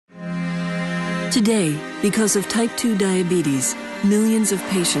Today, because of type 2 diabetes, millions of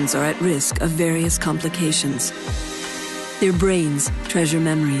patients are at risk of various complications. Their brains treasure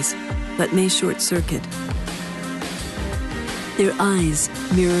memories, but may short-circuit. Their eyes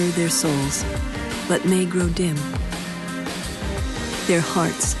mirror their souls, but may grow dim. Their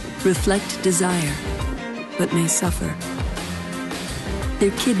hearts reflect desire, but may suffer.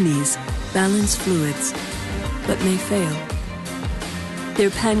 Their kidneys balance fluids, but may fail. Their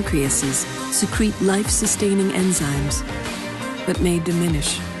pancreases secrete life-sustaining enzymes, but may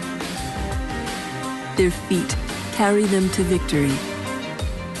diminish. Their feet carry them to victory,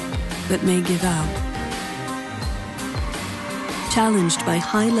 but may give out. Challenged by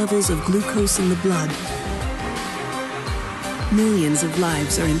high levels of glucose in the blood, millions of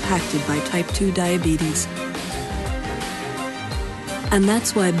lives are impacted by type 2 diabetes. And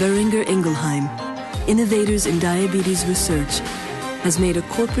that's why Boehringer Ingelheim, innovators in diabetes research, has made a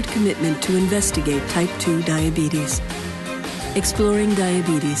corporate commitment to investigate type 2 diabetes. Exploring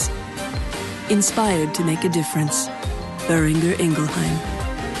diabetes. Inspired to make a difference. Boehringer Ingelheim.